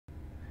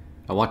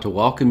I want to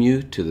welcome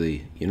you to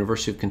the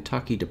University of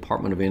Kentucky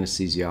Department of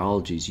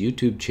Anesthesiology's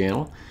YouTube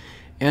channel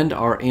and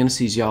our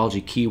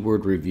anesthesiology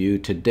keyword review.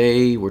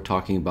 Today we're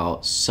talking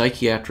about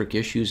psychiatric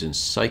issues and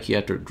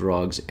psychiatric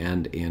drugs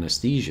and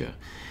anesthesia.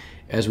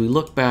 As we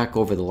look back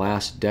over the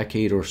last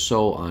decade or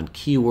so on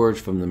keywords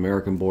from the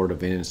American Board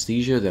of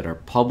Anesthesia that are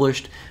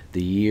published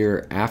the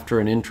year after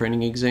an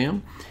in-training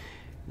exam,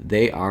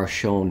 they are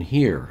shown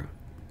here.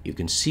 You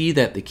can see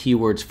that the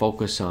keywords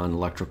focus on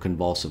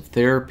electroconvulsive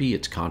therapy,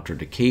 its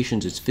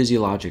contraindications, its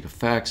physiologic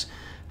effects,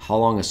 how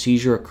long a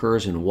seizure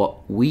occurs, and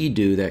what we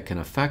do that can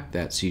affect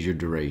that seizure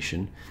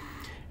duration,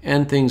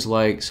 and things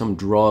like some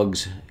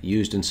drugs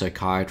used in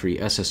psychiatry,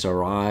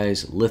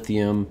 SSRIs,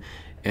 lithium,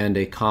 and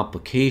a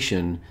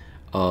complication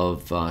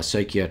of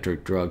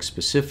psychiatric drugs,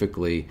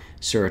 specifically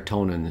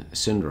Serotonin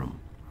Syndrome.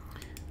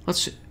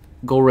 Let's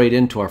go right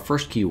into our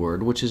first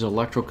keyword, which is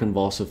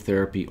electroconvulsive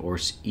therapy, or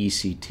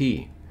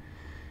ECT.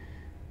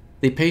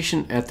 The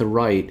patient at the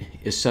right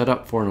is set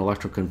up for an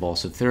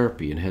electroconvulsive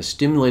therapy and has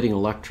stimulating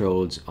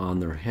electrodes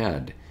on their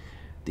head.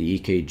 The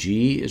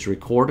EKG is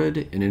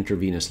recorded, an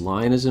intravenous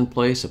line is in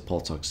place, a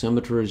pulse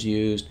oximeter is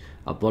used,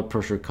 a blood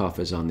pressure cuff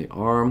is on the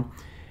arm,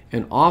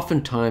 and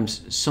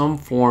oftentimes some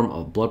form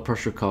of blood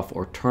pressure cuff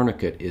or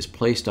tourniquet is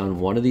placed on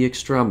one of the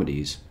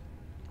extremities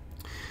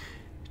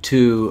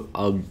to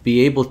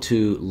be able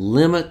to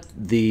limit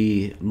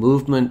the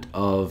movement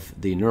of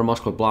the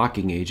neuromuscular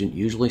blocking agent,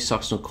 usually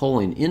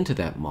succinylcholine, into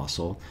that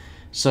muscle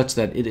such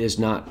that it is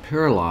not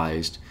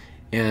paralyzed,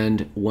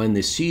 and when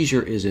the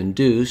seizure is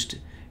induced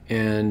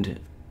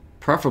and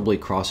preferably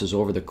crosses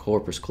over the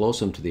corpus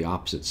callosum to the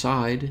opposite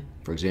side.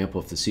 For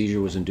example, if the seizure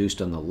was induced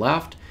on the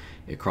left,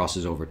 it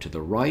crosses over to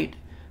the right.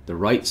 The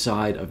right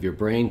side of your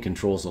brain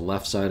controls the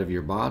left side of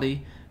your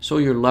body, so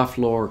your left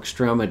lower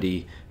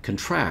extremity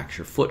contracts,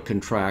 your foot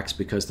contracts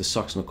because the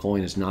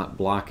succinylcholine is not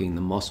blocking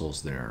the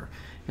muscles there.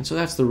 And so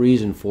that's the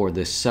reason for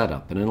this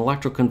setup. And in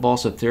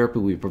electroconvulsive therapy,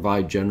 we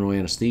provide general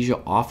anesthesia,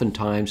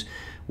 oftentimes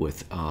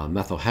with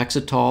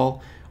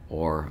methotrexate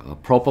or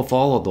propofol,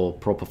 although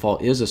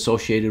propofol is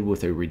associated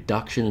with a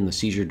reduction in the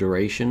seizure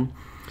duration,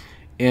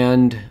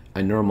 and a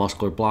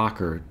neuromuscular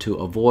blocker to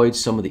avoid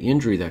some of the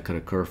injury that could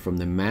occur from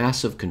the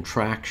massive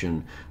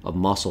contraction of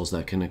muscles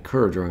that can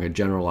occur during a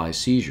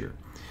generalized seizure.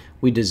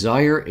 We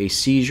desire a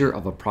seizure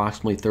of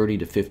approximately 30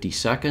 to 50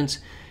 seconds.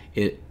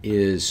 It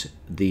is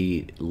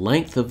the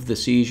length of the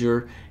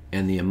seizure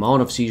and the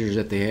amount of seizures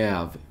that they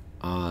have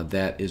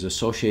that is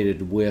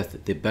associated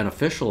with the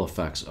beneficial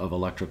effects of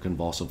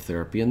electroconvulsive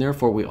therapy, and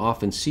therefore we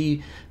often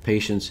see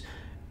patients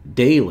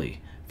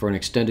daily for an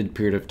extended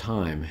period of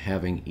time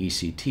having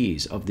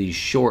ECTs of these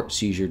short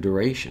seizure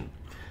duration.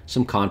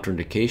 Some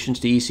contraindications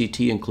to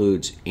ECT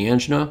includes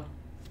angina,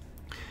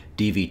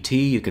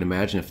 DVT. You can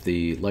imagine if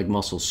the leg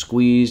muscle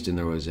squeezed and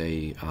there was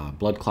a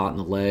blood clot in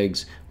the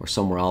legs or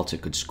somewhere else,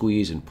 it could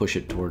squeeze and push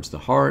it towards the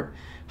heart.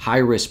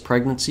 High-risk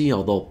pregnancy,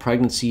 although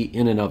pregnancy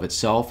in and of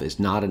itself is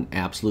not an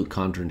absolute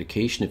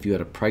contraindication. If you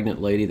had a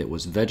pregnant lady that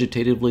was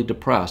vegetatively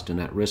depressed and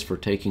at risk for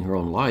taking her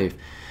own life,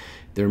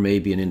 there may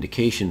be an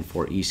indication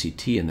for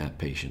ECT in that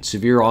patient.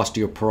 Severe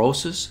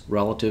osteoporosis,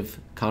 relative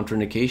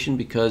contraindication,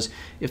 because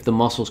if the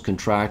muscles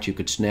contract, you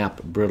could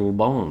snap brittle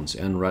bones,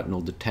 and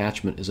retinal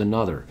detachment is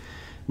another.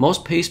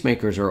 Most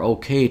pacemakers are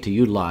okay to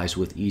utilize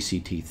with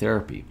ECT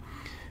therapy.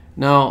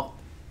 Now,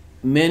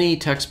 many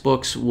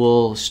textbooks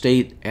will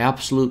state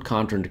absolute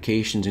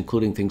contraindications,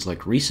 including things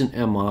like recent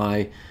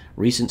MI,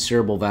 recent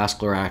cerebral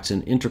vascular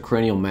accident,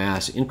 intracranial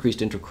mass, increased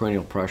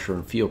intracranial pressure,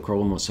 and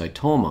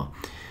pheochromocytoma.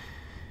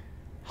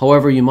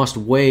 However, you must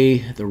weigh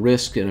the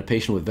risk in a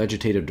patient with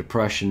vegetative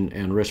depression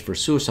and risk for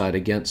suicide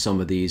against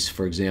some of these,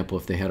 for example,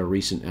 if they had a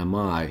recent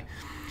MI.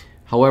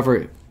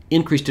 However,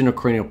 increased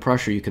intracranial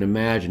pressure, you can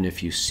imagine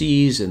if you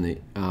seize and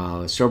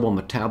the cerebral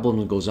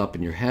metabolism goes up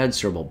in your head,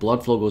 cerebral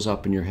blood flow goes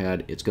up in your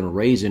head, it's going to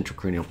raise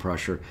intracranial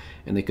pressure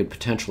and they could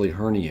potentially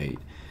herniate.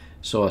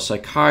 So a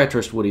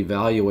psychiatrist would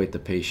evaluate the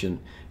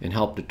patient and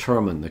help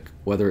determine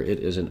whether it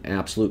is an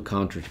absolute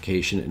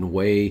contraindication and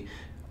weigh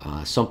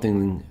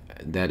something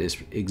that is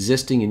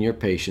existing in your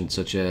patient,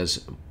 such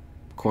as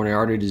coronary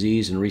artery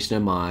disease and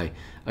recent MI,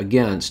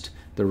 against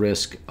the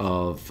risk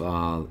of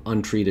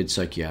untreated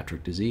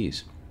psychiatric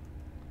disease.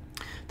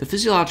 The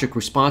physiologic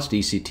response to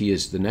ECT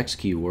is the next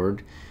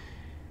keyword.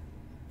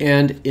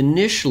 And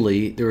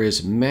initially, there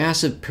is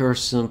massive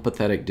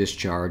parasympathetic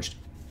discharge,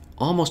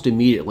 almost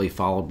immediately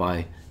followed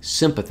by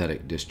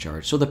sympathetic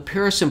discharge. So the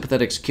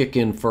parasympathetics kick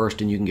in first,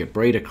 and you can get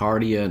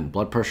bradycardia and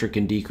blood pressure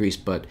can decrease,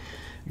 but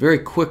very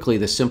quickly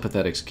the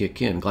sympathetics kick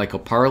in.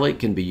 Glycopyrrolate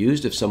can be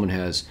used if someone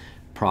has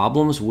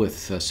problems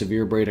with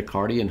severe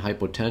bradycardia and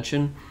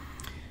hypotension.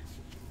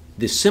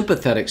 The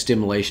sympathetic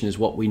stimulation is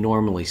what we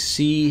normally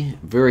see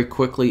very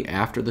quickly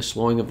after the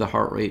slowing of the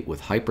heart rate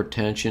with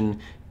hypertension,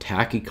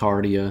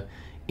 tachycardia,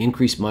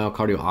 increased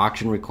myocardial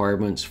oxygen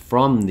requirements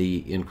from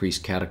the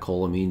increased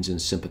catecholamines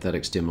and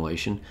sympathetic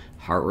stimulation.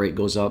 Heart rate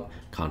goes up,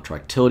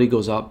 contractility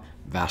goes up,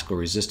 vascular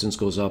resistance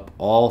goes up,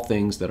 all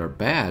things that are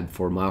bad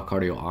for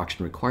myocardial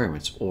oxygen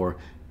requirements or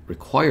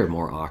require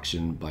more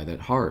oxygen by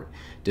that heart.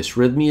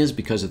 Dysrhythmias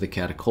because of the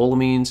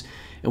catecholamines,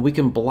 and we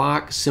can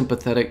block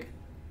sympathetic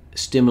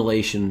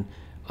stimulation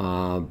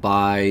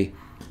by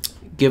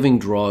giving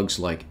drugs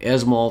like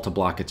esmol to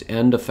block its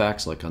end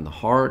effects, like on the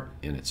heart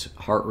and its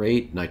heart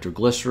rate,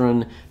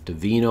 nitroglycerin to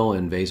veno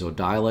and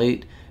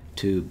vasodilate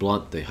to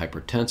blunt the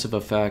hypertensive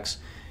effects,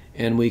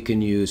 and we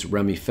can use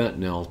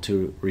remifentanil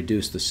to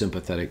reduce the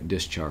sympathetic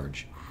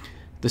discharge.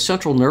 The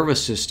central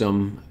nervous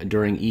system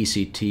during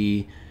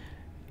ECT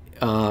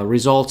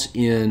results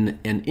in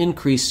an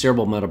increased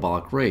cerebral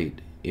metabolic rate.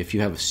 If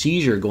you have a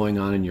seizure going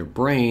on in your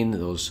brain,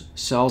 those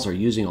cells are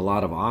using a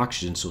lot of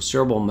oxygen, so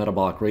cerebral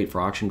metabolic rate for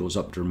oxygen goes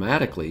up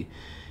dramatically.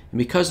 And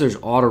because there's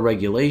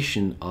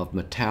autoregulation of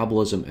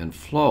metabolism and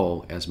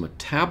flow, as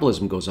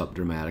metabolism goes up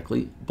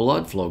dramatically,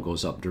 blood flow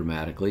goes up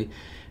dramatically,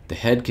 the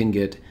head can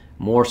get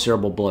more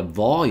cerebral blood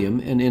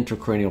volume and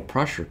intracranial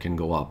pressure can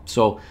go up.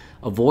 So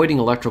avoiding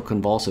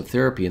electroconvulsive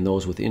therapy in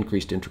those with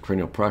increased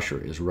intracranial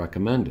pressure is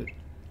recommended.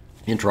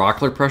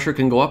 Intraocular pressure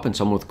can go up in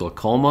someone with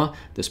glaucoma.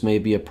 This may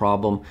be a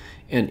problem,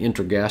 and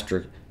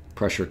intragastric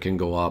pressure can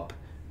go up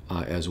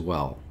as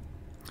well.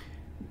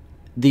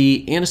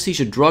 The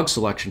anesthesia drug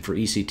selection for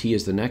ECT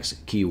is the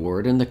next key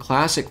word, and the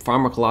classic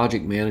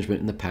pharmacologic management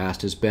in the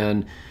past has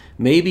been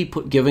maybe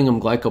giving them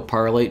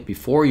glycopyrrolate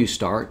before you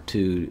start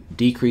to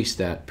decrease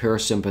that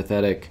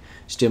parasympathetic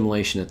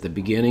stimulation at the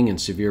beginning in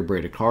severe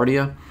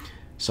bradycardia.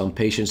 Some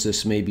patients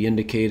this may be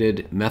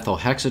indicated.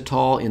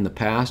 Methotrexate in the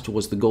past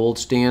was the gold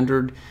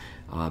standard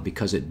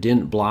because it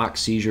didn't block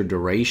seizure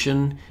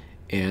duration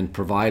and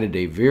provided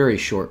a very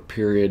short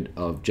period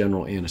of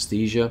general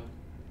anesthesia.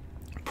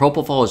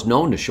 Propofol is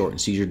known to shorten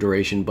seizure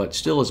duration, but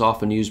still is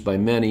often used by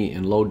many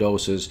in low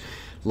doses.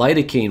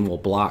 Lidocaine will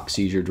block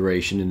seizure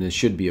duration, and it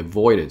should be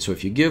avoided. So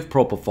if you give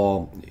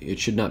propofol, it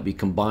should not be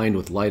combined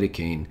with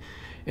lidocaine.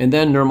 And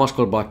then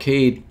neuromuscular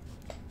blockade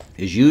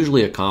is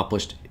usually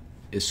accomplished,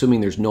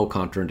 assuming there's no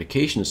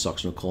contraindication to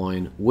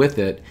succinylcholine, with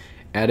it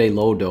at a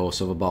low dose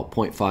of about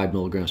 0.5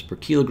 milligrams per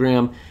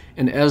kilogram,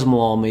 and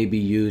esmolol may be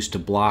used to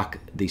block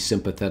the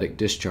sympathetic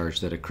discharge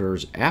that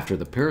occurs after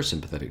the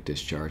parasympathetic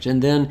discharge.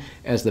 And then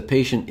as the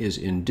patient is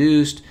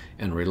induced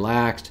and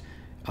relaxed,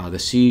 the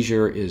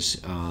seizure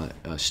is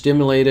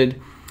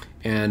stimulated,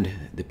 and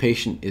the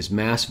patient is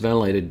mass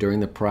ventilated during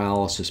the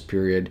paralysis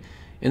period.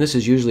 And this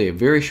is usually a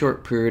very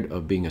short period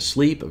of being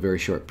asleep, a very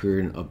short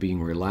period of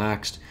being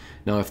relaxed.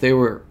 Now, if they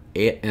were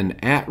an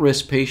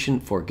at-risk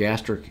patient for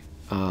gastric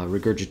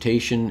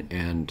regurgitation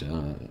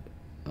and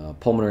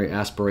pulmonary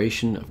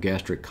aspiration of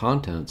gastric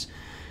contents,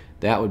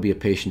 that would be a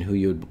patient who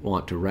you would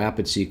want to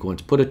rapid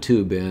sequence, put a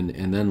tube in,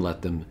 and then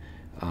let them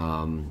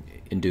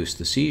induce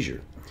the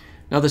seizure.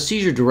 Now, the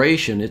seizure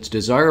duration, it's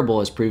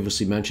desirable, as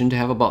previously mentioned, to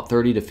have about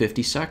 30 to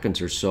 50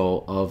 seconds or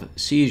so of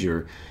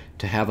seizure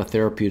to have a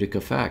therapeutic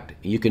effect.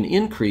 You can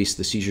increase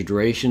the seizure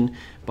duration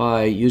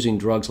by using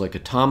drugs like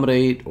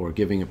etomidate or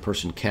giving a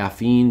person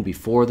caffeine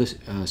before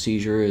the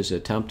seizure is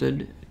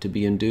attempted to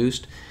be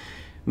induced.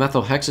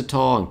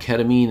 Methotrexate and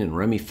ketamine and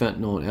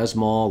remifentanil and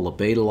esmol,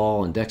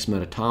 labetalol and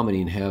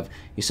dexmedetomidine have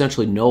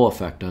essentially no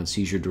effect on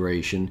seizure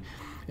duration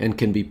and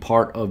can be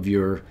part of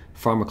your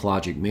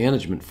pharmacologic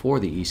management for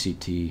the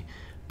ECT.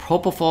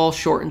 Propofol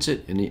shortens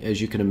it, and as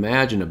you can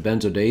imagine, a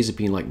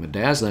benzodiazepine like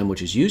midazolam,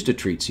 which is used to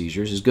treat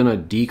seizures, is going to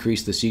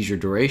decrease the seizure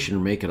duration or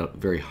make it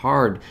very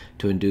hard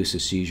to induce a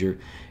seizure,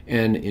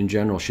 and in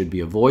general should be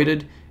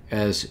avoided,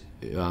 as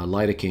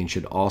lidocaine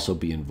should also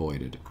be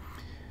avoided.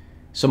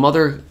 Some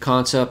other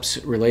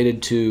concepts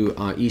related to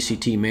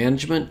ECT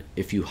management: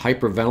 if you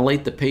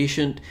hyperventilate the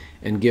patient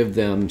and give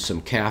them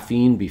some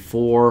caffeine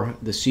before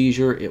the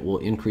seizure, it will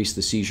increase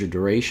the seizure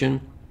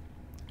duration.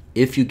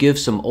 If you give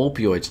some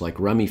opioids like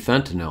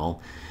remifentanil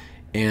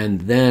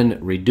and then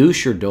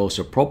reduce your dose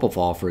of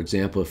propofol, for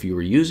example, if you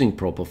were using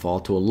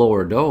propofol to a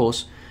lower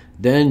dose,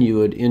 then you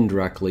would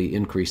indirectly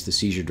increase the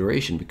seizure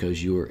duration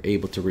because you were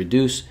able to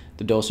reduce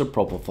the dose of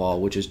propofol,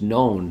 which is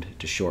known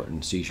to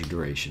shorten seizure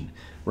duration.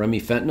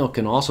 Remifentanil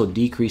can also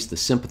decrease the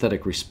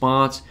sympathetic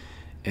response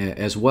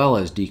as well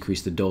as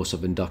decrease the dose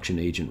of induction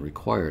agent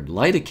required.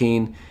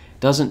 Lidocaine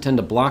doesn't tend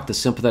to block the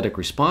sympathetic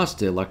response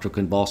to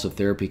electroconvulsive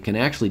therapy, can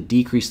actually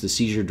decrease the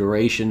seizure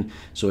duration.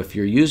 So if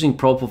you're using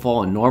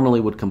propofol and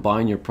normally would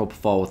combine your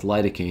propofol with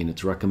lidocaine,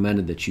 it's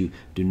recommended that you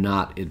do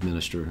not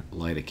administer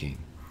lidocaine.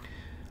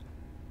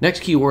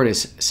 Next key word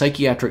is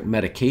psychiatric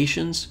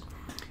medications.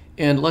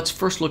 And let's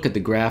first look at the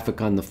graphic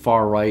on the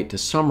far right to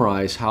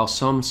summarize how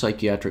some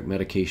psychiatric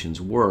medications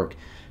work.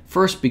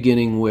 First,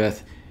 beginning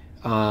with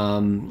the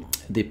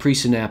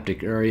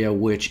presynaptic area,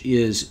 which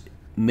is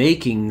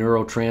making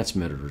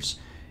neurotransmitters,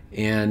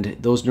 and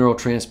those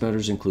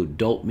neurotransmitters include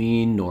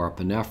dopamine,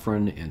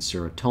 norepinephrine, and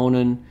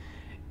serotonin,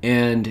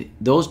 and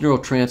those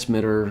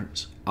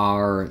neurotransmitters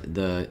are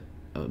the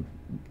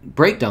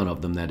breakdown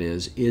of them, that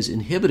is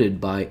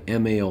inhibited by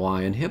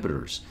MAOI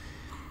inhibitors.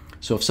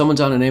 So if someone's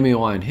on an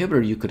MAOI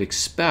inhibitor, you could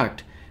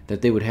expect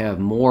that they would have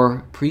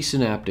more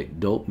presynaptic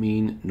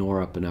dopamine,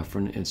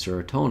 norepinephrine, and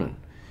serotonin.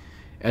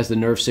 As the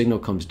nerve signal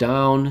comes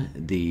down,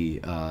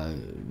 the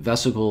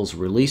vesicles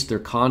release their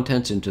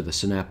contents into the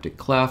synaptic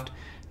cleft.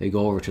 They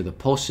go over to the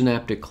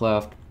postsynaptic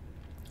cleft,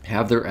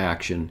 have their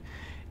action,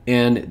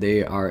 and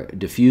they are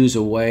diffused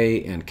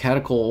away, and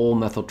catechol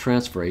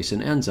methyltransferase,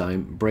 an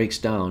enzyme, breaks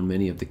down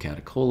many of the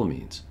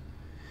catecholamines.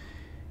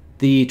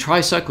 The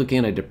tricyclic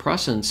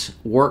antidepressants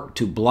work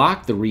to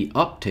block the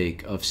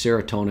reuptake of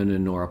serotonin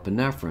and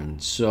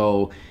norepinephrine.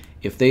 So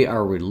if they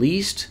are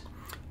released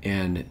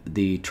and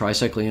the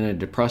tricyclic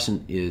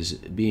antidepressant is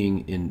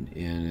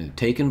being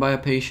taken by a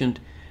patient,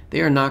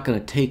 they are not going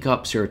to take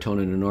up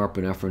serotonin and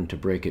norepinephrine to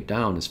break it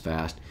down as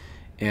fast.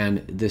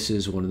 And this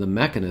is one of the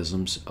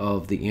mechanisms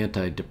of the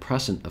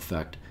antidepressant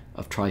effect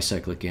of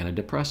tricyclic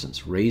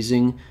antidepressants,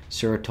 raising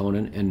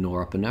serotonin and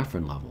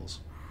norepinephrine levels.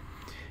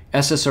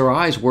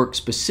 SSRIs work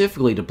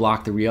specifically to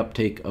block the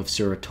reuptake of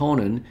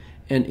serotonin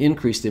and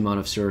increase the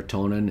amount of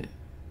serotonin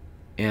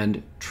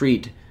and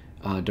treat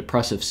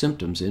depressive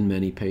symptoms in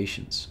many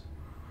patients.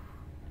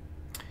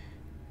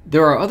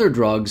 There are other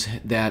drugs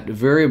that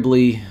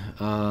variably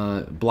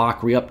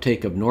block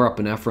reuptake of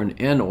norepinephrine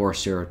and or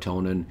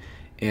serotonin,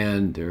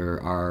 and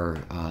there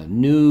are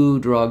new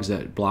drugs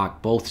that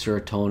block both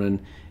serotonin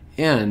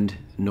and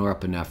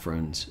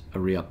norepinephrine's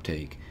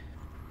reuptake.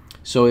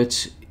 So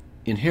it's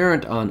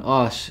inherent on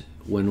us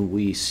when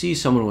we see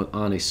someone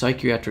on a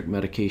psychiatric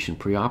medication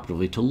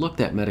preoperatively to look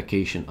that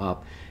medication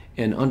up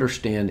and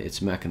understand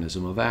its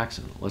mechanism of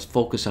action. Let's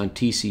focus on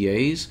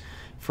TCAs.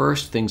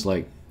 First, things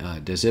like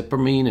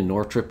diazepamine and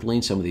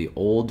nortriptyline, some of the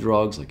old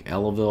drugs like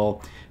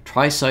Elavil.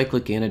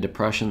 Tricyclic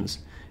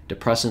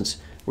antidepressants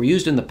were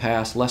used in the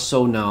past, less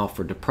so now,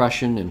 for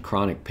depression and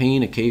chronic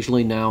pain,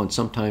 occasionally now, and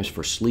sometimes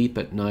for sleep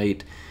at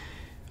night.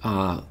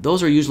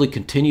 Those are usually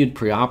continued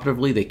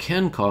preoperatively. They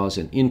can cause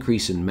an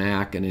increase in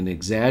MAC and an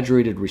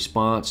exaggerated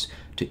response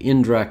to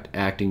indirect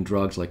acting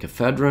drugs like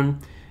ephedrine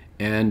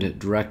and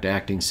direct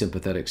acting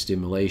sympathetic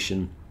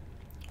stimulation,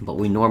 but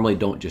we normally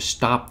don't just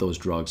stop those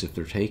drugs if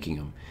they're taking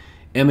them.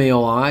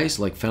 MAOIs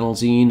like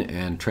phenelzine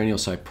and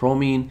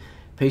traniocypromine,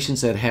 patients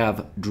that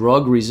have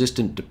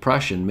drug-resistant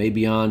depression may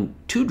be on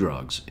 2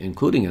 drugs,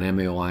 including an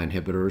MAOI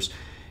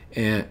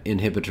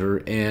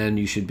inhibitor, and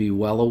you should be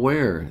well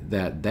aware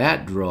that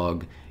that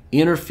drug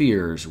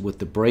interferes with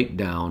the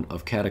breakdown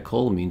of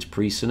catecholamines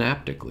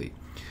presynaptically.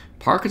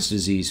 Parkinson's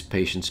disease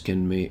patients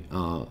can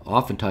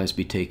oftentimes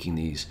be taking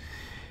these.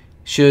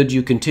 Should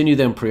you continue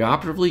them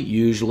preoperatively?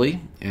 Usually,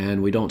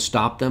 and we don't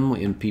stop them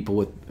in people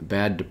with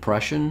bad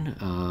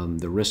depression.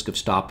 The risk of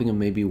stopping them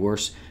may be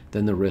worse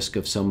than the risk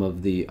of some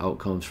of the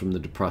outcomes from the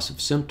depressive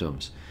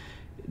symptoms.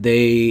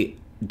 They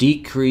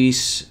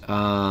decrease,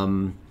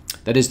 that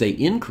is, they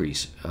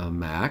increase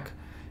MAC,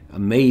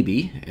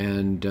 maybe,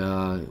 and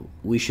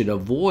we should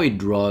avoid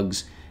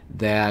drugs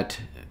that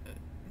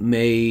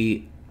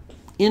may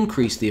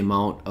increase the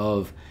amount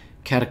of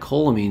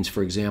catecholamines,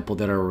 for example,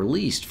 that are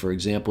released. For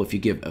example, if you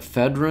give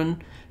ephedrine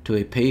to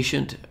a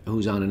patient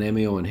who's on an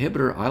MAO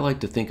inhibitor, I like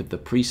to think of the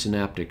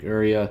presynaptic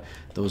area,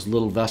 those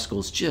little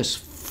vesicles just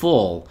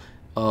full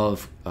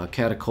of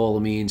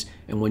catecholamines,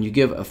 and when you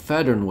give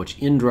ephedrine, which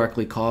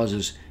indirectly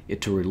causes it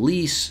to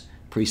release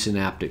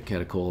presynaptic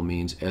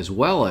catecholamines, as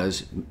well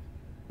as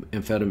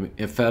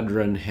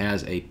ephedrine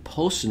has a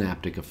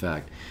postsynaptic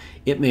effect,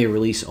 it may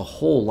release a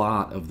whole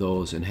lot of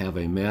those and have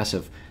a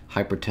massive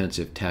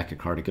hypertensive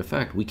tachycardic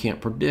effect. We can't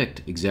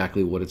predict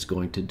exactly what it's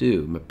going to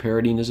do.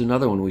 Meperidine is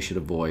another one we should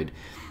avoid.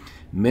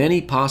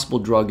 Many possible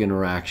drug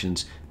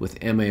interactions with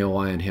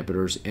MAOI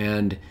inhibitors,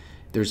 and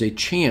there's a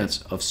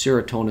chance of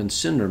serotonin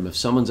syndrome. If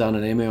someone's on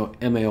an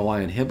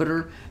MAOI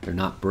inhibitor, they're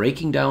not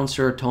breaking down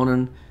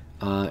serotonin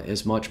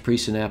as much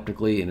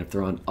presynaptically, and if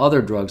they're on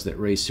other drugs that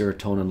raise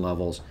serotonin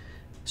levels,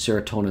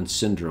 serotonin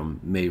syndrome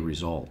may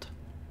result.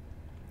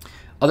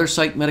 Other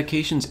psych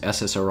medications,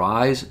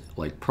 SSRIs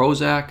like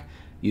Prozac,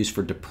 used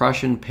for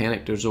depression,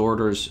 panic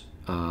disorders,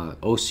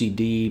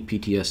 OCD,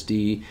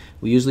 PTSD.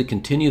 We usually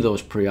continue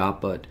those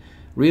pre-op, but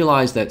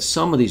realize that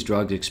some of these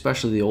drugs,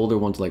 especially the older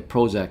ones like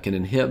Prozac, can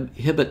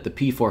inhibit the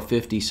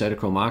P450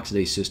 cytochrome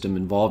oxidase system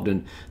involved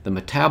in the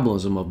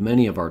metabolism of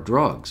many of our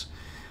drugs.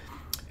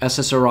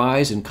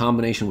 SSRIs in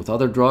combination with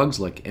other drugs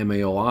like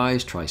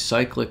MAOIs,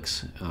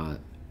 tricyclics,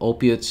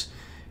 opiates,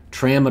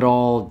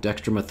 tramadol,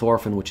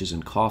 dextromethorphan, which is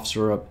in cough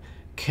syrup,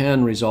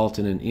 can result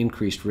in an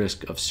increased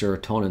risk of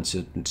serotonin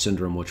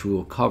syndrome, which we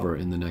will cover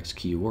in the next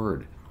key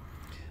word.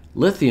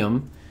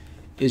 Lithium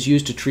is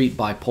used to treat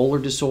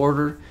bipolar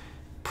disorder.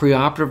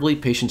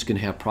 Preoperatively, patients can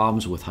have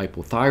problems with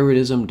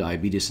hypothyroidism,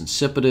 diabetes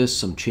insipidus,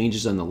 some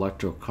changes on the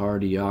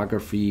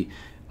electrocardiography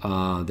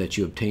that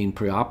you obtain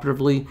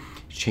preoperatively,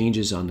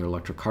 changes on their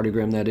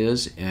electrocardiogram, that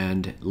is,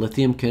 and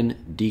lithium can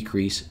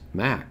decrease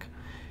MAC.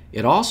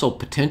 It also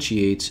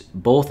potentiates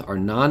both our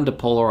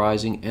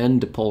non-depolarizing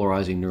and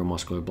depolarizing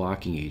neuromuscular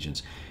blocking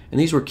agents. And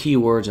these were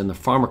keywords and the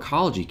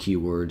pharmacology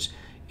keywords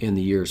in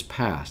the years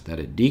past, that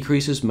it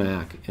decreases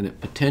MAC and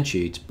it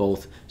potentiates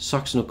both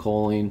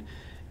succinylcholine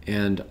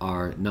and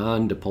our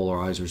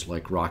non-depolarizers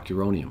like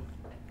rocuronium.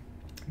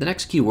 The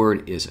next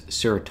keyword is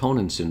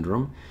serotonin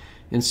syndrome.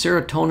 And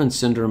serotonin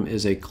syndrome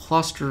is a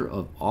cluster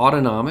of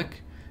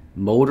autonomic,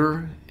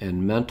 motor,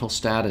 and mental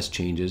status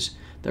changes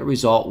that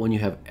result when you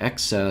have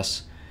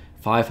excess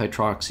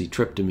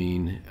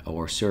 5-hydroxytryptamine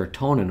or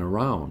serotonin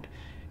around.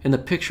 And the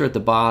picture at the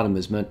bottom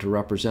is meant to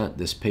represent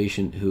this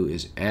patient who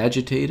is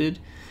agitated,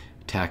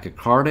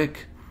 tachycardic,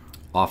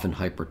 often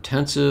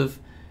hypertensive,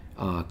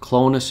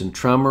 clonus and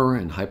tremor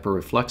and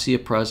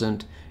hyperreflexia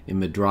present,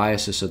 and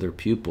mydriasis of their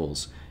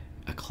pupils,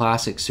 a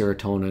classic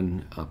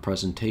serotonin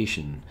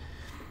presentation.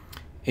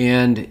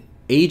 And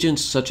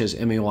agents such as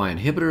MAOI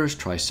inhibitors,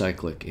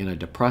 tricyclic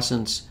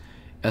antidepressants,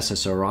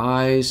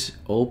 SSRIs,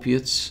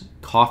 opiates,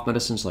 cough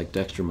medicines like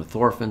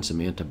dextromethorphan,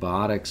 some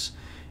antibiotics,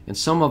 and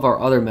some of our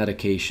other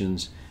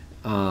medications,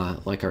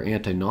 like our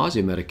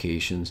anti-nausea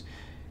medications,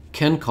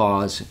 can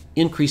cause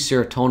increased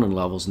serotonin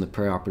levels in the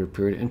perioperative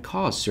period and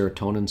cause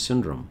serotonin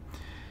syndrome.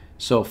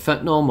 So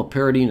fentanyl,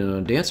 meperidine,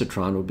 and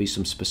ondansetron would be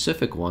some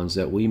specific ones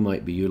that we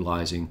might be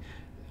utilizing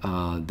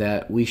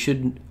that we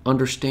should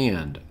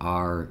understand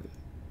are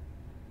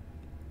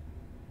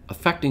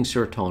affecting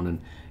serotonin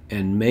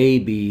and may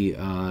be,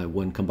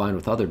 when combined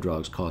with other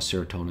drugs, cause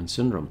serotonin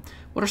syndrome.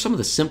 What are some of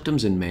the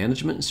symptoms and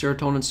management in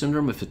serotonin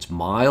syndrome? If it's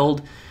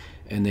mild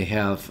and they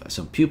have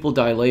some pupil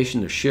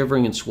dilation, they're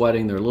shivering and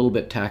sweating, they're a little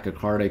bit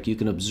tachycardic, you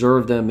can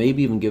observe them,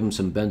 maybe even give them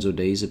some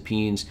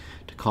benzodiazepines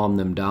to calm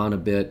them down a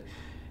bit,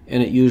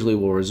 and it usually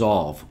will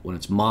resolve. When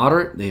it's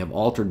moderate, they have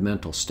altered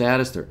mental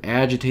status, they're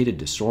agitated,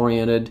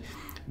 disoriented,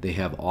 they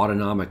have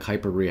autonomic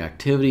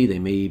hyperreactivity, they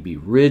may be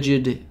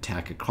rigid,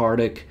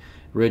 tachycardic,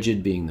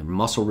 rigid being the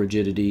muscle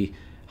rigidity,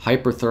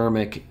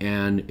 hyperthermic,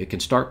 and it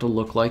can start to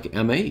look like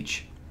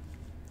MH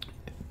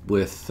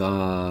with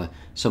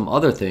some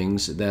other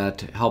things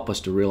that help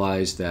us to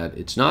realize that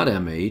it's not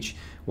MH.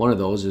 One of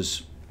those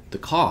is the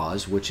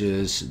cause, which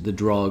is the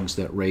drugs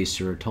that raise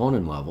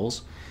serotonin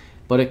levels,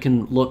 but it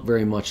can look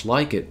very much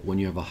like it when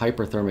you have a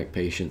hyperthermic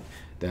patient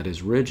that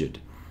is rigid.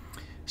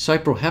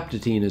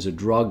 Cyproheptadine is a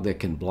drug that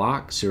can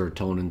block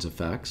serotonin's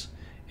effects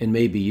and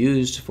may be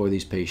used for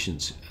these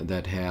patients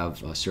that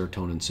have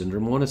serotonin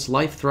syndrome when it's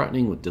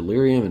life-threatening with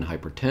delirium and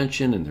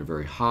hypertension and they're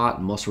very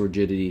hot, muscle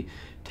rigidity,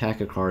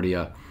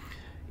 tachycardia.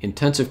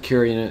 Intensive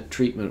care unit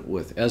treatment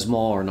with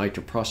esmol or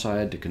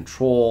nitroprusside to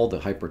control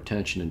the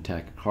hypertension and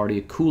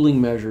tachycardia. Cooling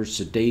measures,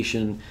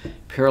 sedation,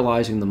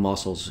 paralyzing the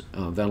muscles,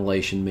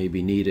 ventilation may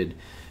be needed,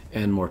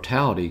 and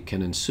mortality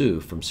can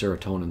ensue from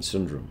serotonin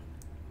syndrome.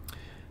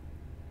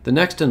 The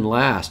next and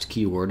last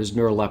keyword is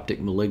neuroleptic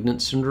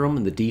malignant syndrome,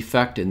 and the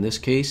defect in this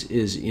case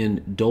is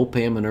in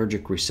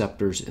dopaminergic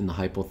receptors in the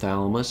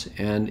hypothalamus,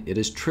 and it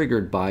is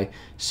triggered by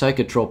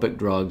psychotropic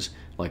drugs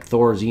like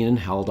thorazine and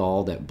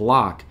haldol that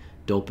block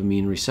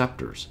dopamine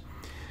receptors.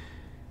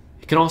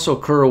 It can also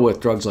occur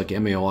with drugs like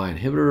MAOI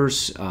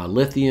inhibitors,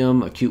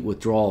 lithium, acute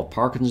withdrawal of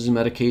Parkinson's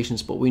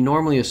medications, but we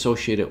normally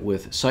associate it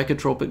with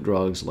psychotropic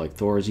drugs like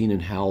thorazine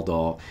and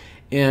haldol,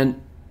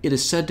 and it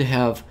is said to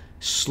have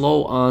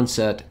slow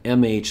onset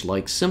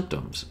MH-like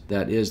symptoms.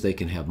 That is, they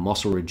can have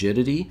muscle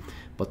rigidity,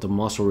 but the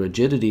muscle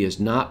rigidity is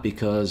not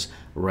because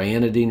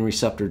ryanodine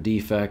receptor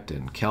defect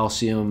and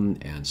calcium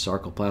and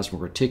sarcoplasmic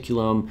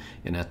reticulum,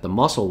 and at the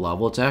muscle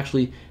level, it's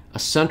actually a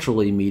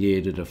centrally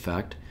mediated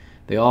effect.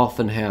 They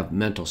often have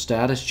mental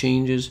status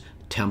changes,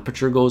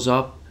 temperature goes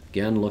up,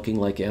 again looking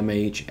like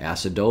MH,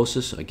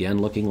 acidosis, again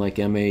looking like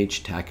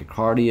MH,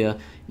 tachycardia,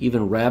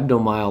 even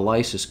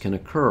rhabdomyolysis can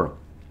occur.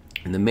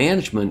 And the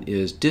management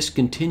is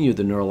discontinue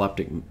the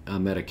neuroleptic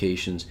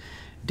medications.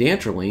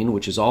 Dantrolene,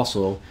 which is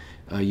also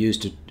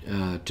used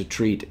to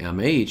treat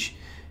MH,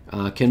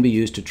 can be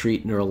used to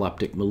treat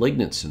neuroleptic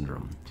malignant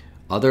syndrome.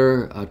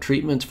 Other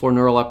treatments for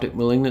neuroleptic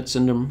malignant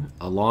syndrome,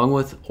 along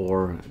with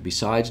or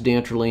besides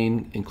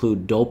dantrolene,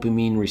 include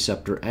dopamine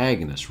receptor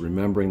agonists,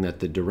 remembering that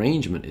the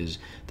derangement is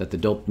that the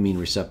dopamine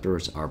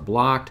receptors are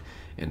blocked.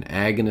 An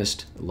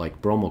agonist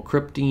like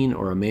bromocriptine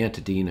or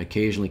amantadine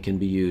occasionally can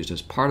be used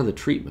as part of the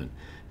treatment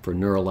for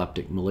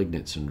neuroleptic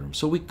malignant syndrome.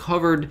 So we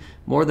covered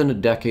more than a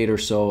decade or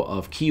so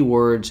of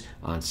keywords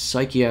on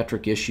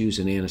psychiatric issues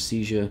in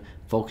anesthesia,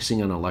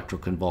 focusing on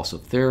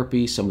electroconvulsive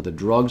therapy, some of the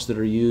drugs that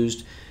are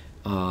used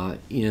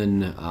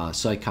in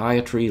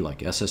psychiatry like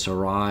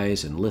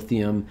SSRIs and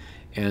lithium,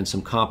 and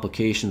some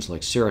complications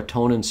like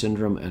serotonin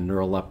syndrome and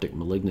neuroleptic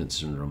malignant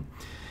syndrome.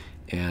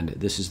 And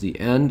this is the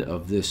end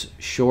of this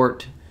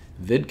short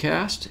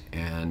vidcast,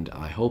 and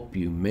I hope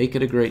you make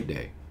it a great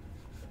day.